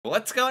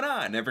What's going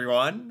on,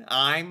 everyone?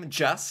 I'm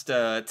just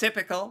a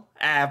typical,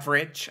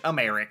 average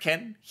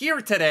American here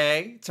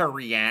today to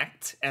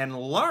react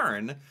and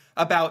learn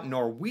about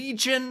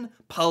Norwegian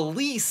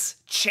police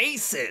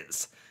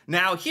chases.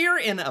 Now, here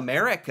in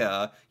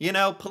America,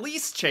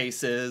 police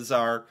chases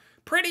are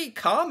pretty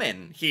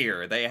common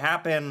here. They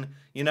happen,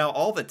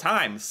 all the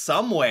time.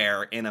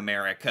 Somewhere in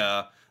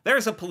America,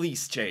 there's a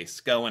police chase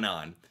going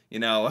on,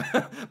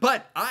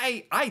 But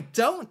I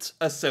don't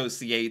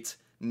associate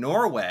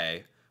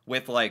Norway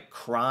with like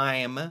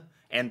crime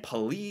and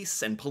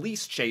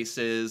police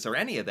chases or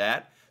any of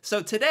that.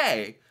 So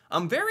today,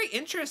 I'm very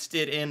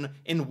interested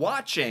in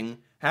watching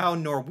how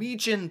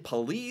Norwegian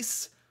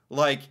police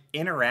like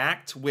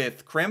interact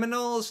with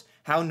criminals,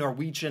 how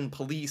Norwegian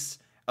police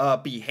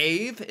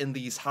behave in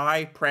these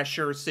high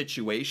pressure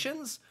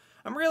situations.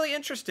 I'm really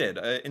interested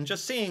in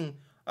just seeing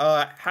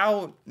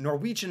how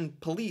Norwegian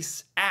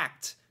police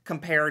act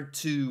compared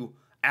to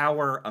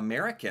our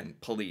American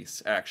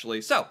police,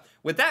 actually. So,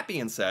 with that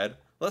being said,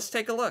 let's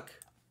take a look.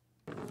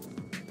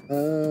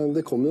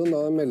 Det kom jo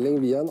da en melding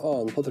via en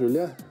annen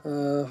patrulje.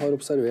 Har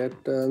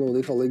observert noe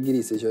de kaller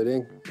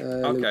grisekjøring.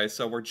 Okay,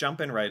 so we're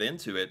jumping right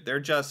into it.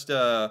 They're just,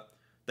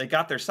 they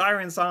got their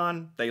sirens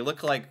on. They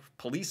look like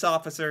police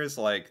officers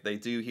like they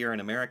do here in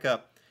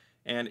America.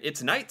 And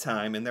it's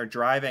nighttime and they're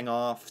driving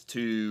off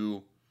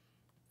to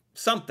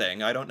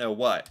something. I don't know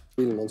what.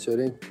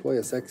 Villmannskjøring på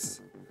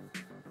E6.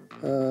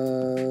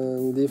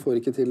 De får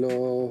ikke til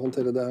å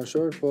håndtere det her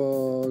selv på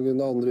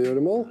grunn av andre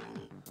gjøremål.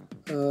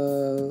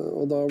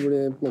 Og da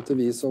blir på en måte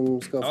vi som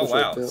skal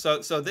forsøke. Oh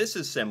wow, so this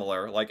is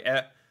similar, like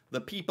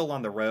the people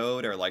on the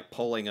road are like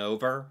pulling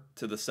over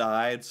to the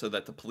side so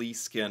that the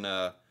police can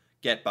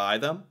get by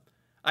them.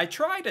 I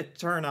try to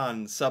turn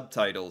on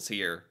subtitles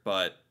here,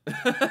 but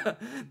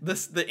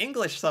the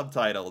English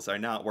subtitles are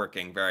not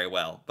working very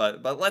well,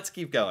 but let's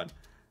keep going.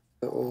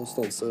 Og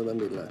stanse den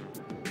bilen her.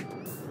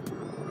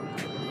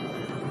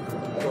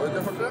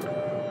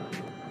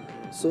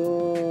 Så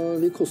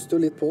vi koster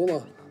jo litt på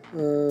da.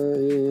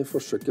 I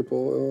forsøket på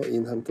å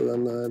innhente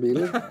den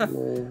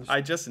bilen.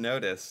 I just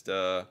noticed,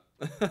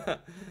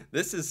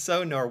 this is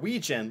so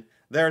Norwegian.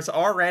 There's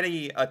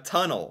already a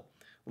tunnel.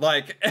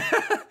 Like,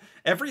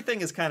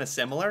 everything is kind of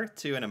similar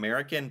to an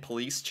American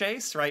police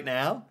chase right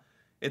now.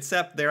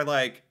 Except they're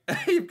like,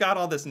 you've got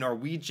all this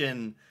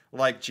Norwegian,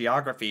 like,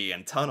 geography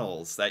and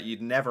tunnels that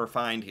you'd never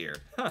find here.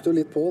 Koster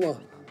litt på da.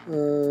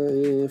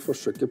 I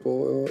forsøket på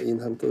å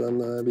innhente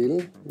den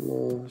bilen.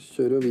 Nå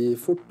kjører vi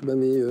fort,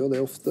 men vi gjør jo det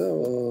ofte,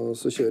 og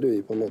så kjører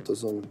vi på en måte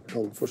som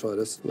kan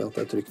forsvares med at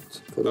det er trygt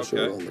for oss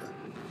selv og andre.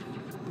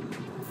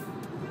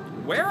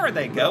 Where are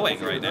they going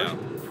right now?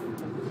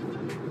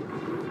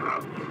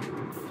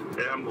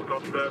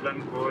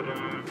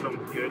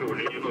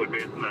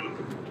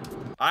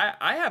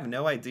 I have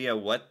no idea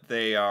what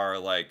they are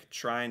like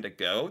trying to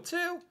go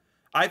to.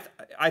 I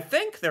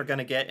think they're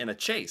gonna get in a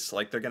chase,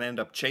 like they're gonna end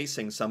up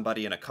chasing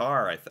somebody in a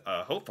car,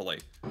 hopefully.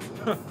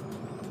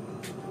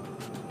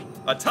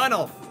 A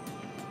tunnel!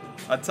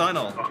 A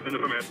tunnel.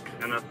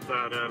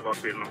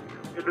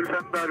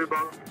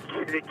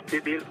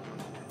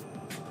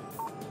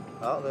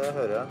 Ja, det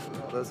hører jeg,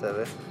 og det ser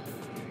vi.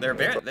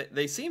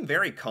 They seem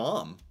very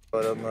calm.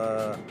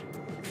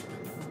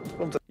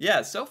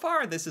 Yeah, so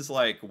far this is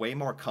like way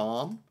more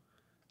calm.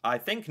 I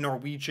think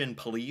Norwegian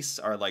police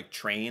are like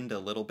trained a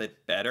little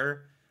bit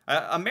better.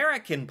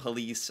 American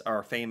police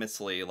are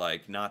famously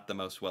like not the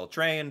most well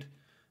trained.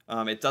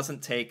 It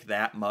doesn't take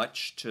that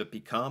much to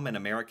become an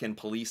American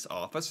police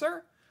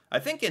officer. I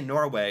think in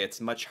Norway it's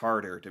much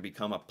harder to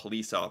become a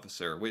police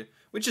officer,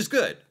 which is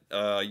good.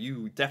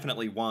 You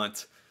definitely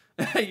want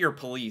your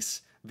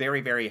police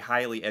very, very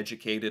highly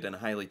educated and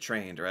highly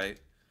trained, right?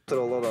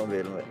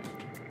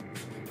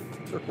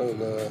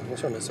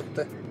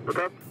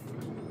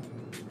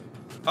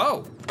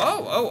 Oh,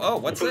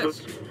 what's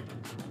this?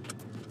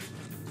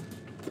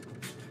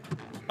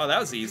 Oh, that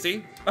was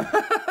easy.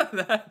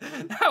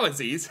 that was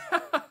easy.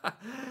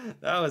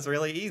 That was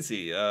really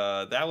easy.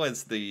 That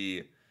was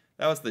the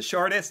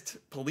shortest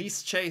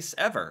police chase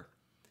ever.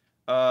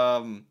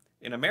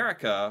 In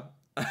America,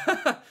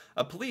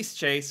 a police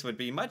chase would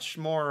be much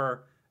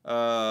more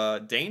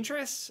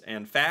dangerous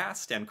and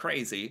fast and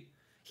crazy.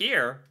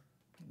 Here,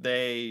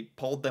 they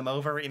pulled them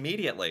over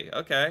immediately.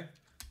 Okay.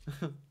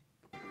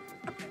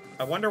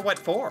 I wonder what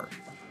for.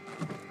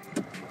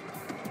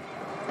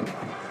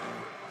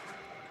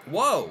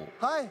 Whoa!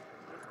 Hei!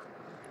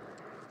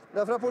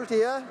 Det fra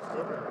politiet.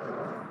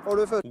 Har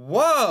du fått...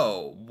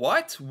 Whoa!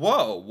 What?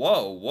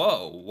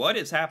 Whoa! What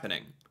is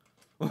happening?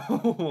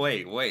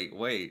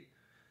 Wait.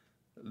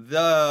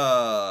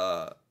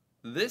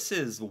 This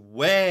is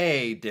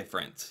way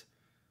different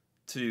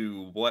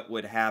to what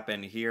would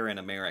happen here in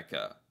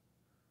America.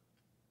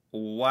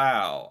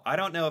 Wow. I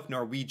don't know if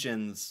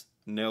Norwegians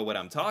know what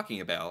I'm talking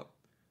about,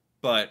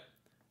 but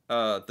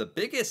the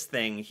biggest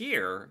thing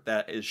here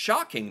that is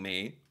shocking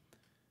me,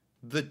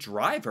 the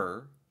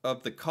driver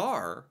of the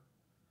car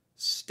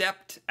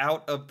stepped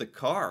out of the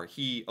car.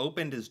 He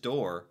opened his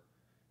door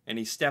and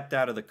he stepped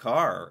out of the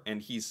car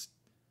and he's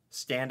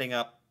standing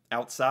up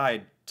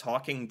outside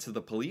talking to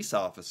the police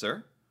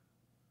officer,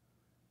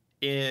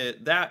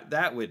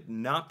 that would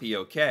not be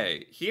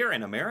okay. Here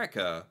in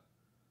America,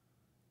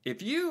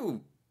 if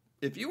you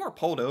were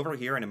pulled over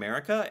here in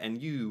America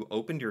and you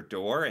opened your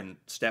door and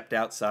stepped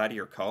outside of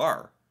your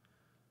car,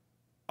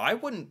 I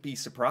wouldn't be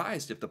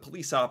surprised if the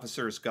police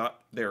officers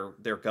got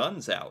their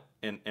guns out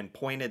and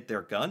pointed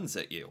their guns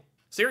at you.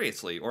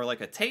 Seriously, or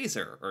like a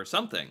taser or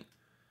something.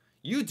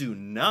 You do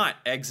not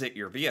exit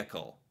your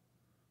vehicle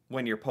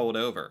when you're pulled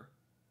over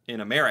in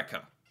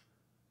America.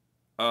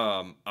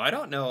 I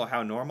don't know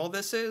how normal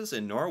this is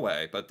in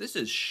Norway, but this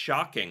is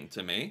shocking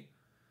to me.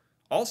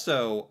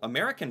 Also,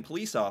 American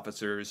police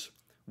officers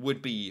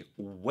would be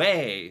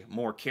way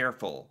more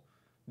careful.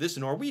 This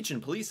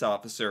Norwegian police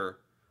officer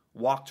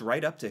walked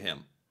right up to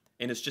him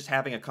and is just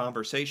having a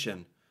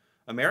conversation.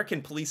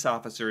 American police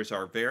officers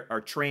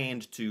are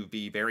trained to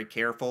be very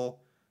careful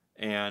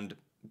and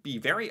be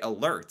very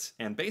alert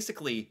and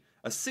basically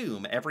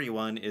assume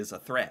everyone is a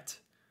threat.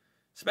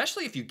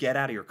 Especially if you get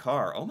out of your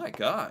car. Oh my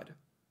God.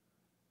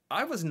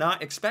 I was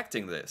not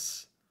expecting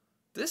this.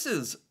 This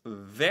is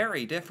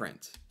very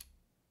different.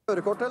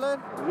 Førerkort, eller?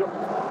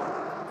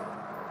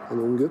 En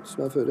ung gutt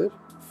som fører,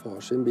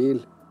 far sin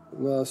bil.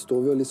 Nå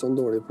står vi jo litt sånn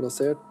dårlig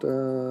plassert,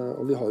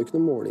 og vi har jo ikke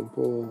noe måling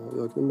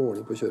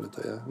på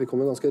kjøretøyet. Vi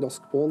kommer ganske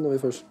raskt på den når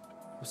vi først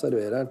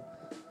observerer den.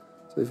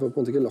 Så vi får på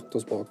en måte ikke lagt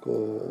oss bak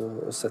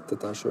og sett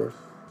dette her selv.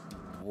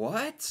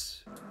 What?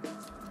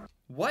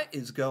 What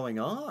is going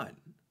on?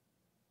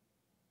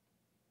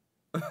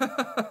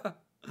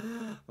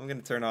 I'm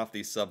going to turn off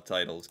these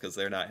subtitles because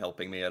they're not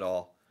helping me at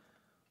all.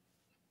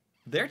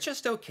 They're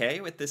just okay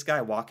with this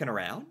guy walking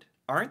around?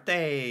 Aren't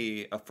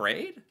they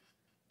afraid?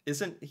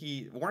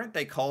 Weren't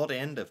they called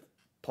in to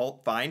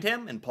find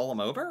him and pull him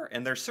over?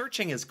 And they're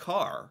searching his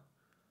car.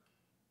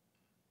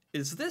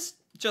 Is this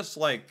just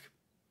like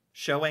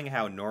showing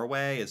how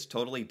Norway is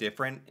totally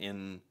different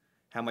in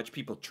how much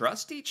people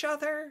trust each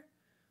other?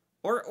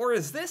 Or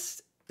is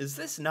this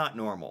not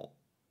normal?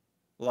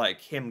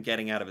 Like him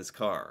getting out of his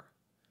car.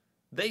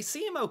 They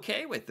seem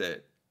okay with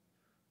it.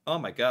 Oh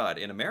my God,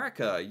 in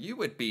America, you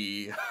would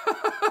be...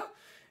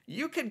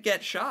 you could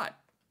get shot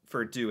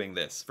for doing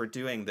this, for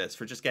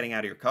just getting out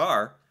of your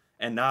car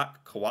and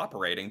not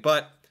cooperating.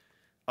 But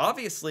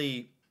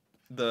obviously,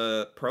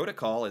 the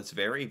protocol is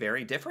very,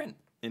 very different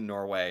in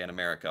Norway and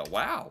America.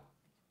 Wow.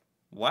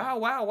 Wow,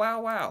 wow,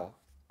 wow, wow.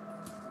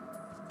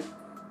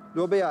 Du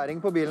har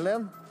begjæring på bilen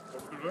din.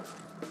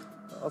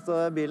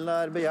 Altså,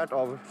 bilen begjært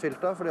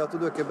avskiltet fordi at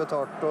du ikke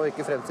betalt og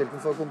ikke fremstilt den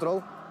for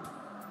kontroll.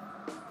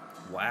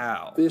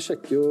 Wow. Vi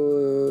sjekker jo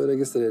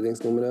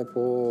registreringsnummeret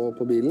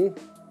på bilen,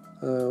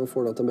 og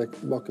får da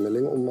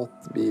tilbakemelding om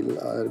at bilen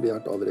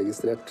begjært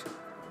avregistrert.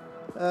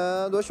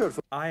 Du har kjørt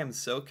for... I am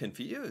so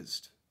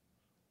confused.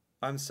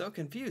 I'm so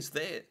confused.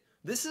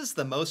 This is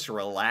the most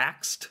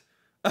relaxed.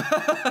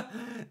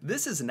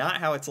 This is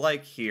not how it's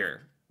like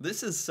here.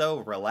 This is so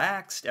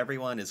relaxed.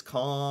 Everyone is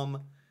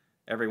calm.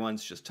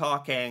 Everyone's just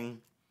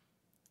talking.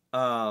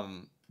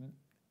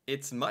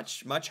 It's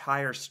much, much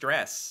higher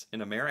stress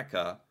in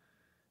America.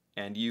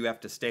 And you have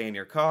to stay in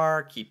your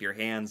car, keep your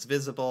hands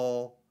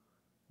visible.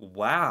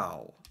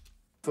 Wow.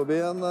 Forbi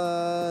en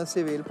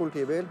civil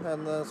politibil,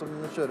 en som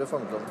kjører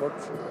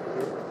fangetransport.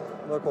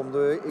 Da kom du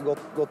I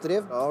godt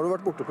driv. Har du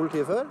vært borte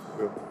politiet før?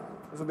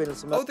 I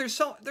forbindelse med... Oh,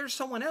 there's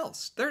someone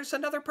else. There's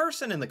another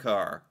person in the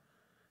car.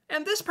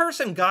 And this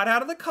person got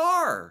out of the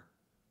car.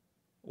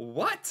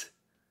 What?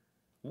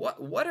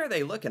 What are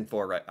they looking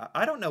for? Right?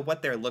 I don't know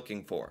what they're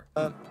looking for.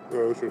 Bare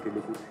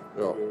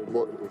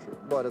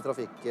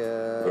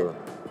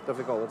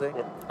trafikale ting.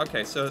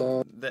 Okay,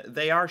 so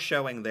they are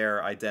showing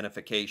their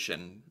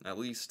identification. At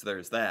least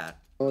there's that.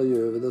 Da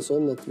gjør vi det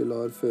sånn at vi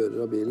lar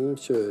fører av bilen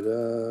kjøre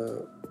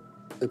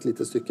et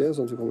lite stykke,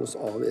 sånn at vi kommer oss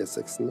av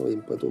E6-en og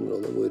inn på et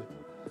område hvor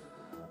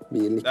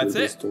bilen ikke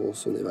vil stå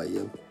sånn I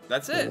veien.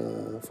 That's it.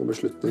 For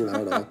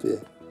beslutningen da at vi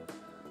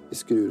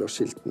skrur av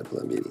skiltene på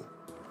den bilen.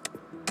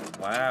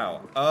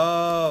 Wow.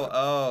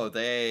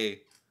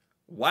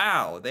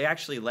 They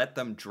actually let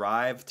them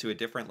drive to a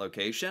different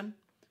location.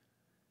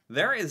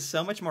 There is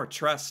so much more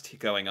trust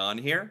going on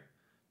here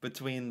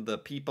between the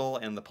people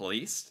and the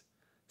police.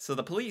 So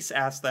the police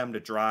asked them to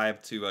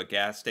drive to a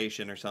gas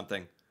station or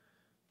something.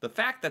 The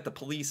fact that the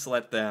police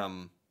let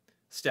them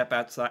step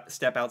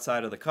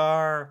outside of the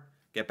car,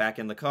 get back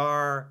in the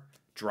car,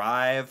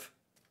 drive,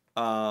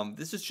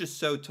 this is just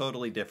so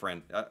totally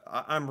different.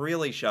 I'm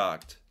really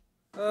shocked.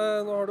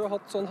 Nå har du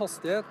hatt sånn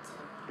hastighet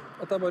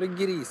at det bare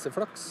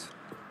griseflaks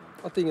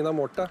at ingen har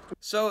målt deg.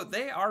 So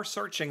they are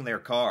searching their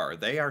car.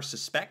 They are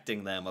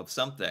suspecting them of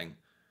something.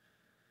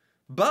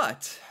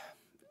 But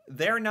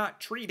they're not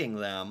treating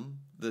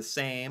them the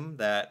same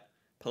that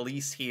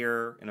police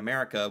here in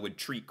America would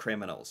treat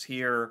criminals.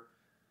 Here,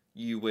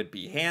 you would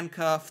be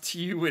handcuffed.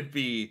 You would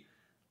be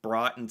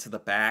brought into the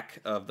back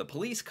of the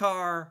police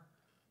car.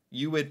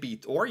 You'd be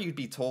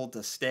told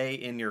to stay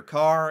in your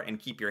car and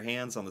keep your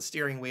hands on the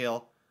steering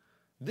wheel.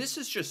 This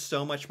is just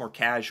so much more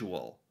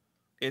casual.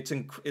 It's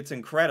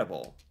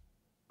incredible.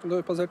 Du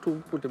har passert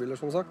 2 politibiler,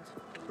 som sagt.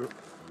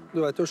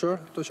 Du vet jo selv,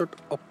 du har kjørt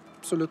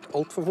absolutt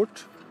alt for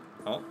fort.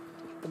 Oh.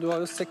 Og du har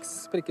jo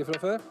 6 prikker fra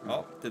før.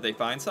 Oh, did they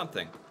find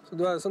something? Så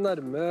du er jo så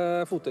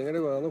nærme fotgjenger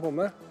det går an å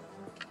komme.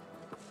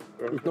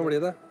 Uten å bli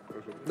det.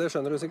 Det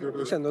skjønner du sikkert.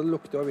 Du kjenner jo det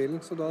lukter av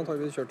bilen, så du har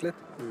antageligvis kjørt litt.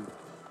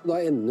 Da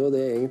ender jo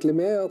det egentlig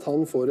med at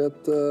han får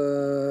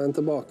en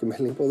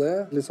tilbakemelding på det,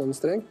 litt sånn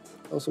strengt.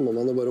 Og så må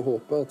man jo bare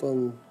håpe at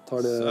han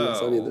tar det med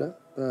seg videre.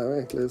 Det er jo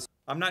egentlig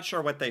I'm not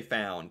sure what they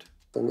found.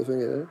 Sånn det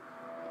fungerer.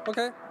 Ok.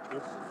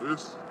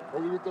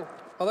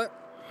 Ha det.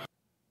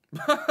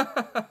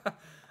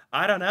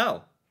 I don't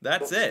know.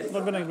 That's it.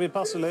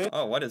 Passelig.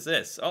 Oh, what is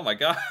this? Oh my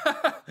god.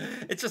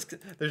 It's just,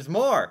 there's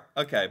more.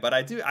 Okay, but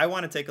I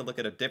want to take a look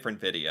at a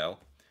different video.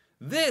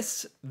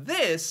 This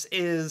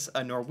is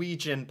a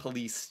Norwegian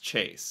police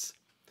chase.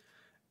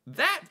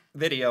 That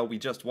video we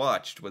just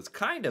watched was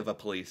kind of a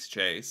police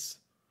chase,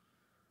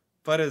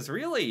 but is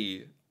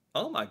really,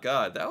 oh my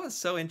god, that was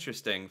so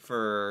interesting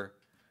for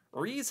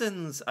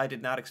reasons I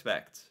did not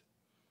expect.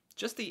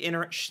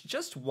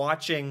 Just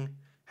watching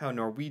how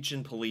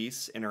Norwegian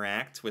police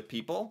interact with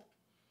people,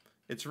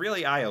 it's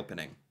really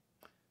eye-opening.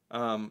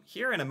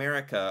 Here in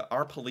America,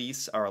 our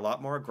police are a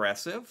lot more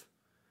aggressive.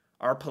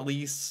 Our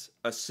police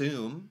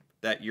assume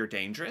that you're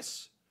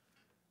dangerous.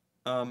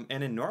 And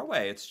in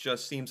Norway, it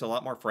just seems a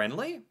lot more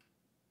friendly,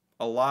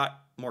 a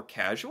lot more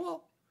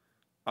casual.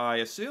 I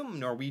assume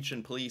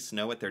Norwegian police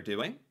know what they're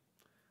doing.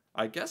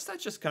 I guess that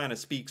just kind of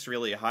speaks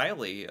really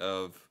highly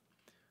of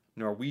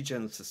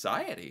Norwegian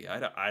society.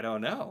 I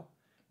don't know.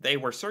 They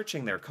were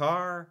searching their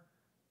car,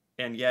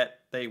 and yet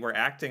they were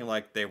acting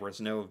like there was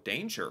no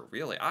danger,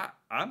 really.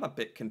 I'm a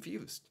bit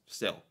confused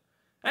still.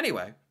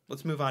 Anyway,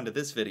 let's move on to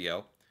this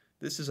video.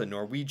 This is an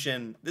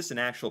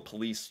actual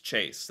police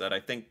chase that I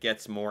think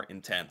gets more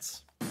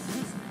intense.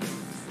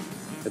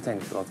 Jeg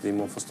tenker at vi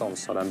må få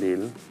stanset den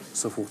bilen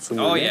så fort som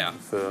mulig,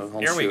 før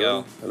han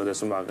selv, eller det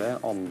som verre,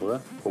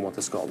 andre kommer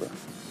til skade.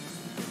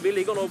 Vi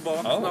ligger nå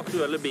bak den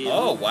aktuelle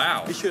bilen.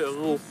 Vi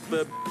kjører opp...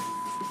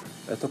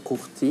 Etter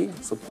kort tid,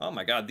 så... Oh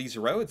my god, these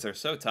roads are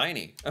so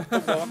tiny.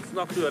 Bak den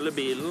aktuelle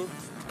bilen.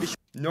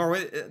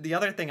 The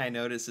other thing I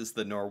notice is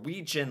the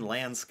Norwegian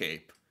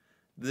landscape.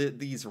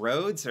 These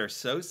roads are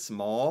so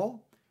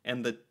small,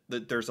 and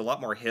there's a lot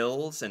more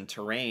hills and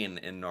terrain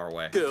in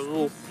Norway.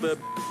 Kjører opp...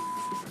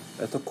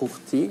 Etter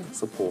kort tid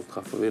så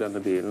påtreffer vi denne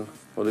bilen,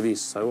 og det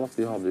viser seg jo at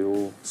vi hadde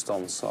jo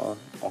stanset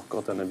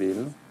akkurat denne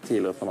bilen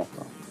tidligere på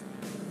natta.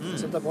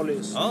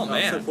 Oh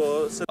man.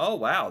 Oh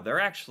wow, they're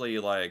actually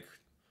like,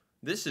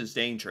 this is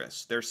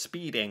dangerous. They're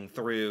speeding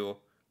through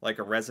like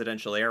a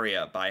residential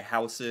area by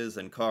houses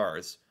and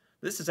cars.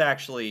 This is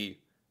actually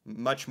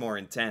much more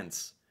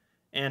intense.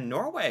 And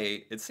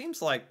Norway, it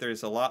seems like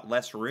there's a lot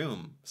less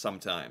room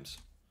sometimes.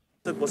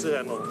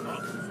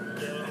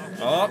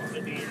 Oh,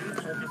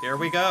 here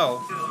we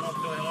go.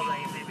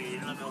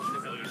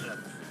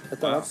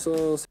 Wow.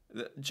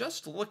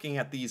 Just looking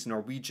at these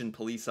Norwegian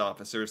police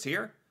officers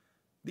here,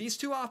 these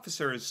two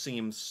officers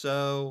seem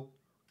so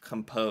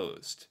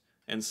composed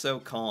and so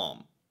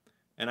calm.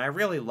 And I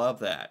really love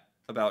that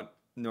about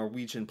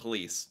Norwegian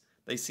police.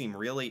 They seem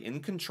really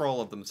in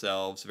control of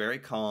themselves, very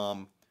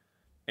calm,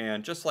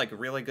 and just like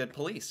really good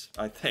police,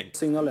 I think.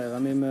 Signalerer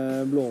vi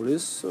med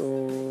blålys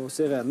og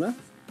sirene.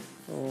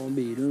 Og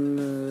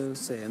bilen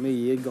ser vi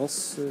gir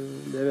gass.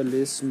 Det er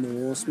veldig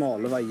små,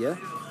 smale veier.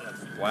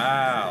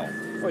 Wow.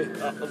 Oi,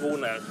 ja, ro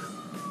ned.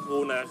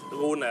 Ro ned.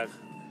 Ro ned.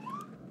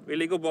 Vi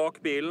ligger bak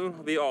bilen.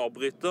 Vi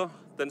avbryter.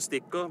 Den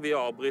stikker. Vi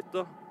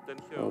avbryter. Den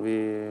kjører. Og vi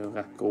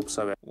rekker å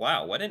observere.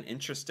 Wow, what an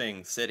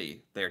interesting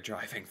city they're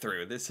driving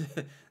through. This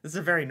is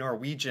a very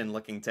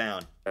Norwegian-looking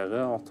town.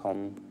 At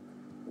han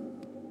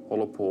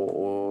holder på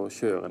å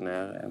kjøre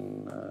ned en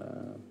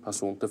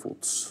person til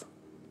fots.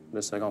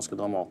 Det ser ganske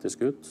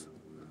dramatisk ut.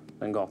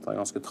 Den gata er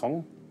ganske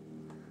trang.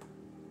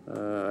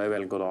 Jeg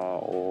velger da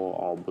å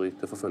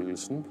avbryte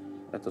forfølgelsen,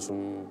 ettersom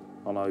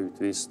han har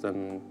utvist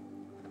en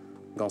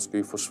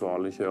ganske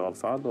uforsvarlig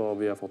kjøreadferd, og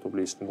vi har fått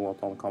opplysning om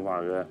at han kan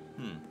være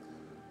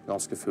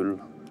ganske full.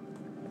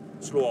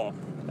 Slå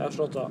av. Jeg har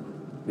slått av.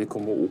 Vi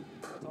kommer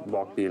opp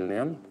bak bilen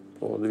igjen,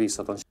 og det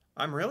viser at han...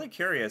 I'm really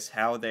curious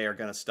how they are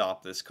going to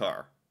stop this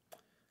car.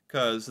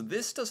 Because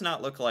this does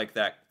not look like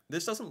that.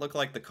 This doesn't look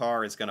like the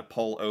car is going to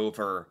pull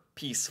over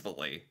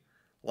peacefully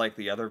like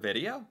the other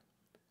video.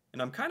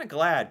 And I'm kind of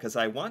glad because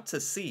I want to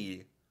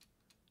see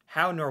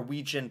how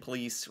Norwegian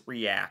police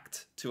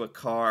react to a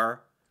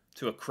car,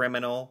 to a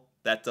criminal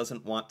that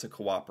doesn't want to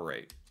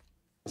cooperate.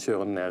 Han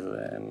kjører ned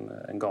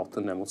en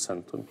gate ned mot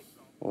sentrum,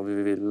 og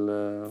vi vil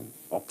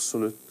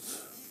absolutt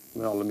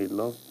med alle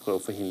midler prøve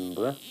å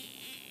forhindre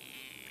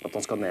at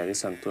han skal ned i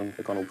sentrum.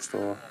 Det kan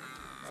oppstå...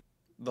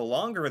 The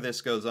longer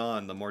this goes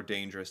on, the more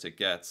dangerous it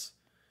gets.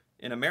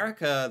 In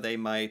America, they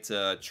might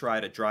try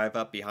to drive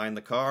up behind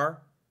the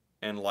car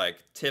and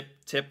like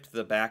tip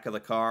the back of the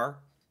car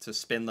to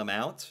spin them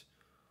out,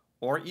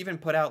 or even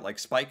put out like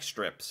spike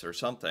strips or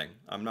something.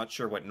 I'm not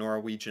sure what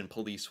Norwegian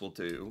police will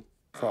do.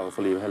 Fare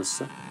for liv og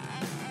helse.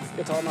 Skal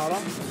jeg ta den her da?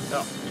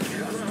 Ja.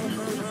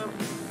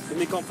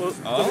 Vi kan få,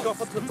 så vi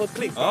kan få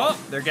klikka. Oh,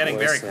 they're getting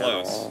Og jeg very ser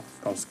close. da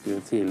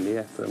ganske tidlig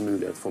etter en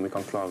mulighet for om vi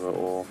kan klare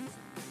å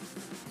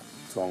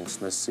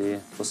tvangsmessig,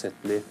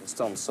 forsettlig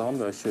stanse han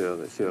ved å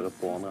kjøre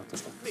på han, rett og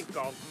slett. Klinka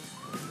han.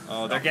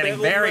 Oh, they're Det getting er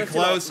very rom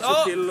close. tillatelse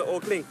Oh, til å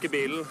klinke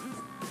bilen.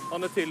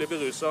 Han er tydelig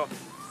beruset.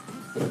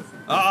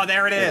 oh,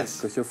 there it Jeg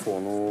is. rekker ikke å få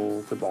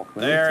noe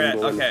tilbakemelding. There Ting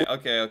it. går veldig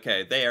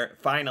Okay.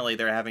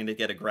 They're having to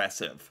get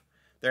aggressive.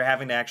 They're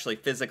having to actually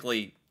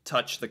physically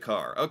touch the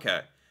car.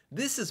 Okay,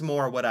 this is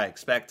more what I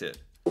expected.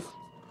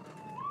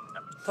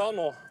 Ta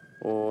nå.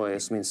 Og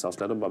jeg som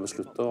innsatsleder bare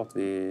beslutter at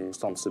vi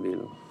stanser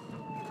bilen.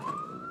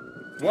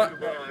 What?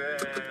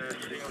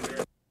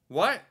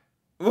 What?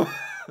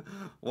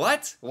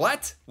 What?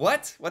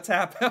 What's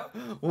happening?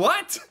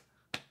 What?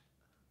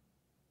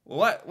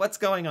 What's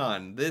going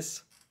on?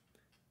 This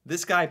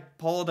guy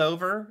pulled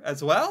over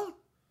as well?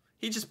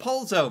 He just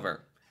pulls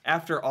over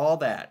after all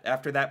that,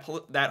 after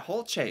that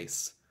whole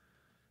chase.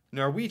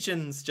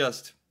 Norwegians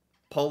just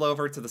pull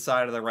over to the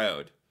side of the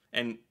road,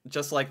 and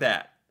just like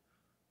that.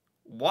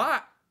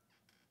 What?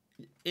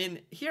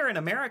 Here in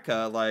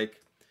America,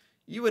 like,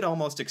 you would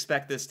almost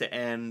expect this to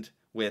end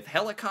with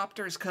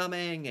helicopters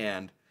coming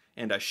and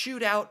a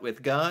shootout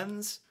with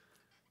guns.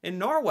 In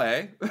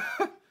Norway,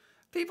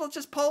 people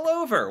just pull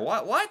over.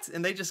 What?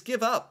 And they just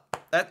give up.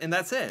 And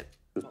that's it.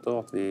 Beslutter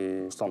at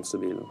vi stanser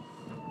bilen.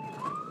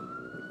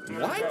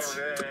 What?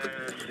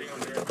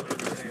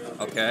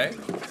 Okay.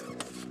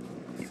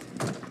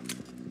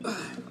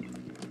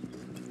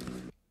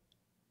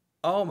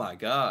 Oh my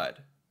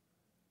god.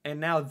 And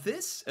now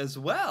this as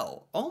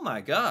well. Oh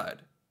my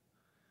god.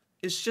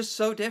 It's just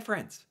so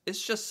different.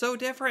 It's just so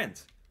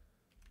different.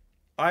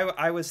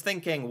 I was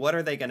thinking, what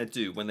are they going to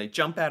do when they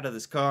jump out of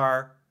this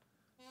car?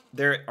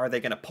 Are they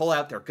going to pull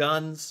out their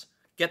guns,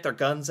 get their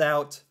guns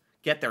out,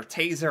 get their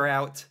taser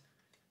out?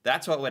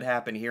 That's what would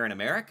happen here in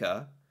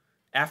America.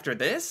 After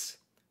this,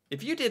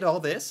 if you did all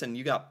this and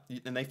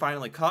they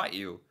finally caught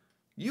you,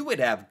 you would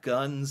have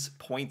guns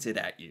pointed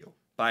at you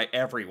by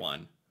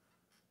everyone.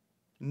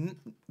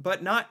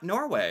 But not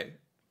Norway.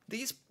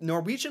 These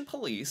Norwegian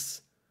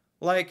police,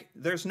 like,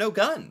 there's no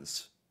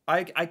guns.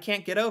 I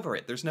can't get over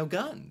it. There's no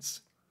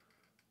guns.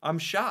 I'm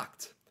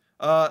shocked.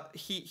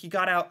 He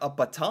got out a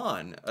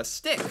baton, a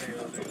stick,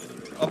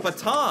 a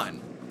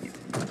baton.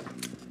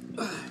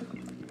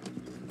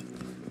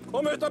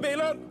 Kom ut av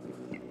bilen!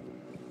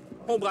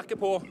 Håndbrekket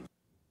på.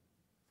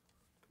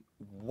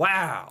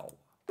 Wow.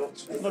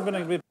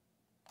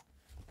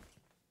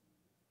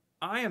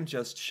 I am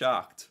just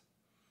shocked.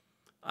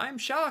 I'm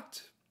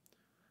shocked.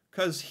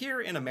 Because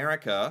here in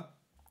America,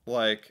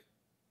 like,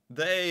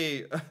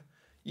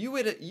 you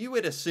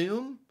would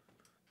assume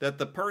that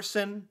the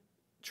person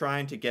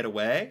trying to get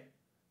away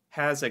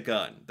has a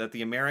gun, that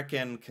the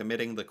American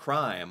committing the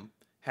crime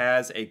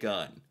has a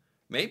gun.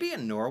 Maybe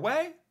in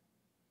Norway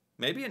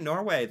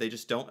they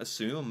just don't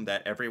assume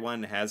that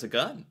everyone has a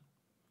gun.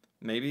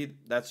 Maybe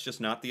that's just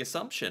not the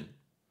assumption.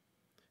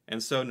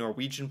 And so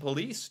Norwegian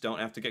police don't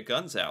have to get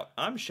guns out.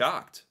 I'm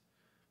shocked.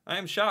 I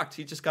am shocked.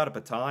 He just got a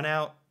baton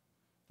out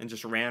and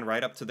just ran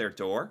right up to their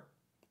door.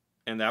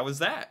 And that was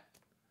that.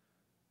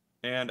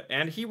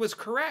 And he was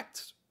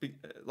correct.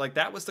 Like,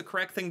 that was the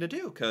correct thing to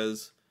do,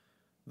 because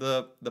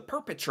the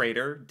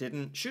perpetrator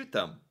didn't shoot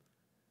them.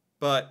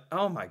 But,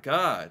 oh my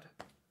god.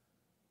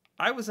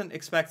 I wasn't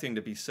expecting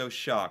to be so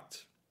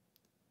shocked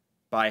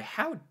by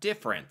how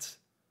different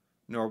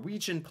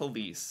Norwegian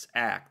police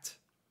act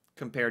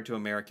compared to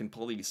American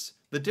police.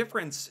 The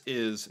difference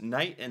is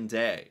night and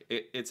day.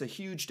 It's a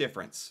huge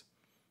difference.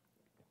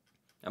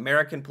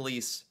 American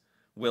police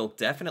will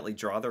definitely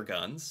draw their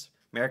guns.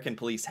 American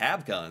police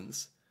have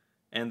guns,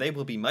 and they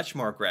will be much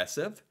more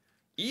aggressive,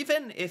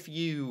 even if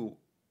you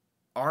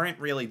aren't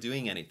really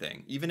doing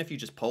anything. Even if you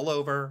just pull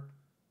over,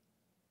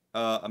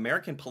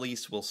 American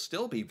police will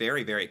still be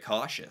very, very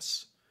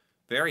cautious.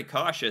 Very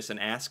cautious, and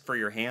ask for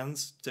your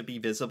hands to be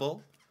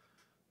visible.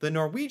 The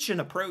Norwegian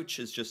approach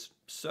is just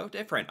so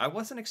different. I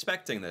wasn't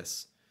expecting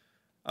this.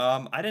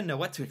 I didn't know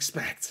what to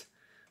expect.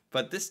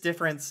 But this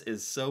difference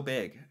is so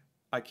big.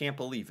 I can't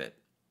believe it.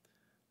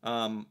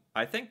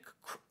 I think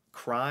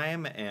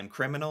crime and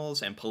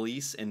criminals and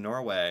police in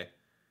Norway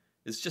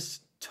is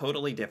just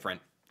totally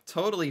different.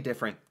 Totally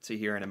different to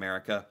here in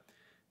America.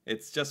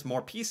 It's just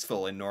more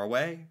peaceful in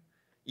Norway.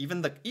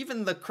 Even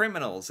the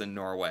criminals in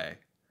Norway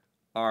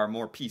are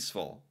more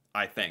peaceful,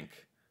 I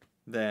think,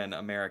 than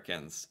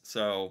Americans.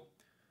 So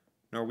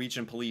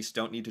Norwegian police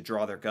don't need to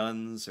draw their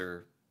guns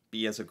or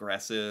be as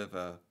aggressive.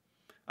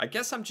 I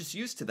guess I'm just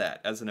used to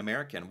that as an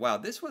American. Wow,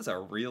 this was a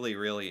really,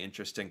 really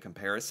interesting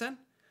comparison.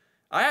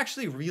 I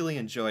actually really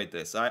enjoyed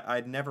this.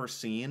 I'd never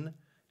seen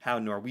how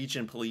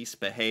Norwegian police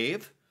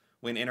behave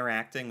when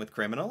interacting with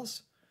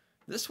criminals.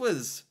 This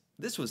was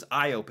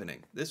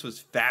eye-opening. This was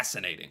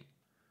fascinating.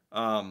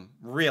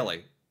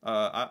 Really.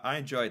 I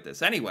enjoyed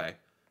this. Anyway,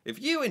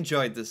 if you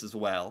enjoyed this as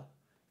well,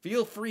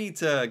 feel free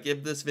to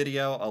give this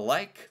video a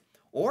like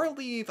or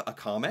leave a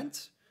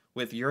comment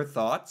with your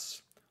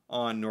thoughts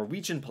on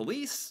Norwegian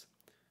police,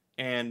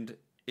 and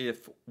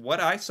if what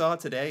I saw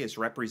today is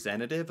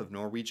representative of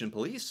Norwegian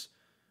police,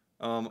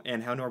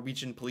 and how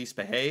Norwegian police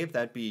behave,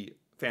 that'd be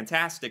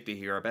fantastic to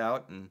hear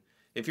about. And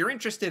if you're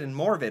interested in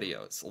more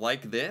videos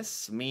like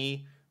this,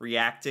 me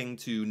reacting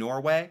to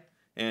Norway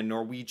and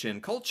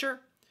Norwegian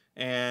culture,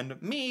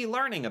 and me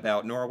learning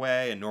about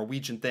Norway and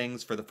Norwegian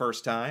things for the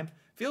first time,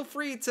 feel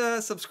free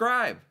to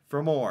subscribe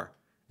for more.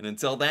 And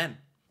until then,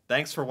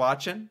 thanks for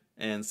watching,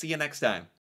 and see you next time.